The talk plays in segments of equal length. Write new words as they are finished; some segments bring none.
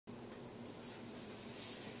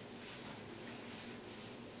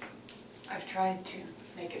tried to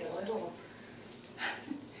make it a little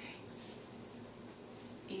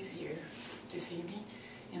easier to see me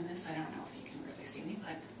in this. I don't know if you can really see me,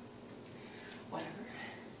 but whatever.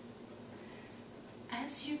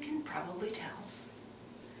 As you can probably tell,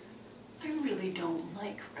 I really don't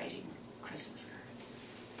like writing Christmas cards.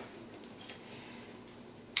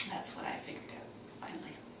 That's what I figured out,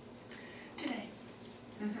 finally, today.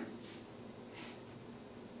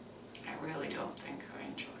 I really don't think I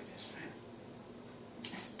enjoy this thing.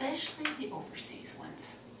 Especially the overseas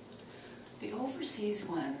ones. The overseas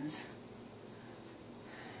ones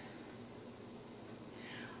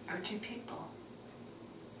are two people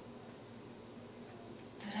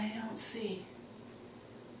that I don't see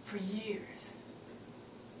for years.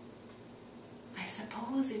 I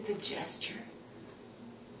suppose it's a gesture.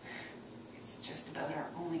 It's just about our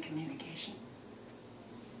only communication.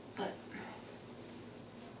 But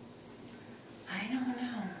I don't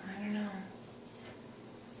know.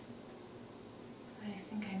 I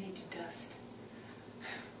think I need to dust.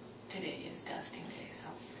 Today is dusting day, so.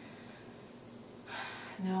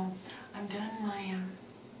 No, I'm done my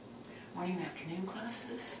morning and afternoon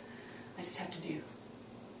classes. I just have to do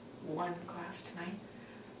one class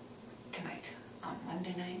tonight, on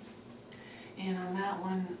Monday night. And on that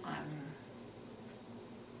one, I'm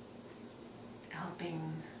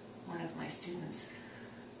helping one of my students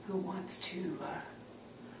who wants to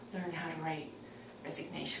learn how to write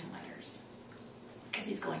resignation letters, because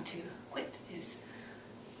he's going to quit his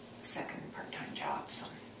second part-time job, so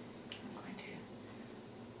I'm going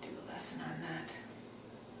to do a lesson on that.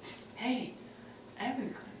 Hey,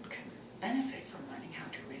 everyone can benefit from learning how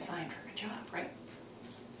to resign from a job, right?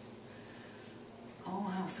 Oh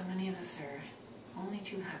wow, so many of us are only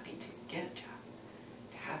too happy to get a job,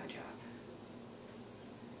 to have a job.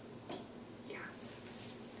 Yeah.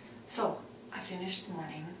 So, I finished the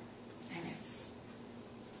morning, and it's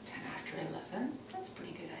 10 after 11. That's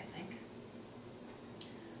pretty good, I think.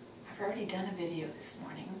 I've already done a video this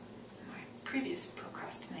morning, my previous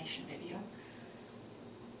procrastination video.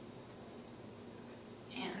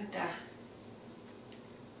 And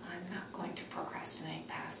I'm not going to procrastinate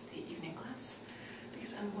past the evening class,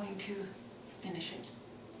 because I'm going to finish it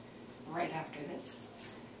right after this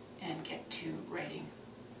and get to writing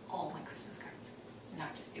all my Christmas cards.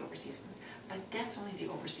 Not just the overseas ones, but definitely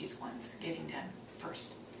the overseas ones are getting done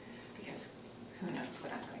first, because who knows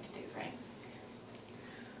what I'm going to do, right?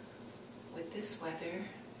 With this weather,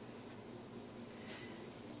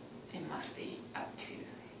 it must be up to,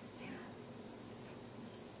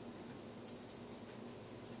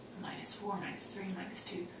 -4, -3,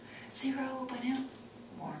 -2, 0 by now.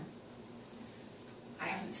 Warm. I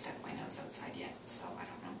haven't stuck my nose outside yet, so I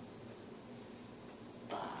don't know.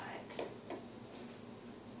 But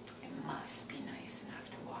it must be nice enough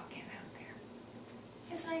to walk in out there.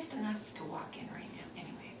 It's nice enough to walk in right now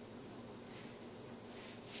anyway.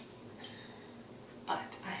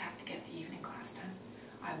 But I have to get the evening class done.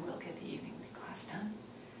 I will get the evening class done.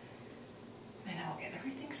 Then I'll get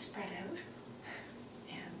everything spread out.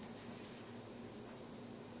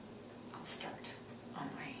 Start on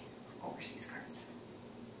my overseas cards.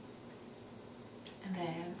 And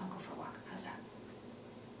then I'll go for a walk. How's that?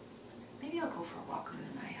 Maybe I'll go for a walk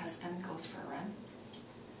when my husband goes for a run.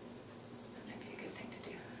 That might be a good thing to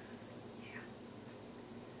do. Yeah.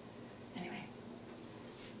 Anyway.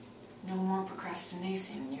 No more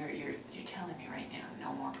procrastination. You're telling me right now,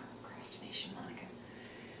 no more procrastination, Monica.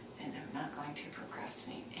 And I'm not going to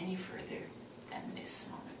procrastinate any further than this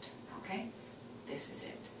moment. Okay? This is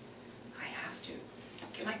it. I have to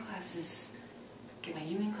get my classes, get my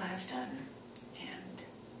evening class done, and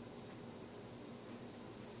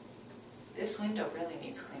this window really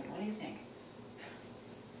needs cleaning. What do you think?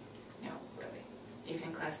 No, really.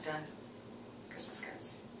 Evening class done, Christmas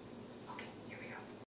cards.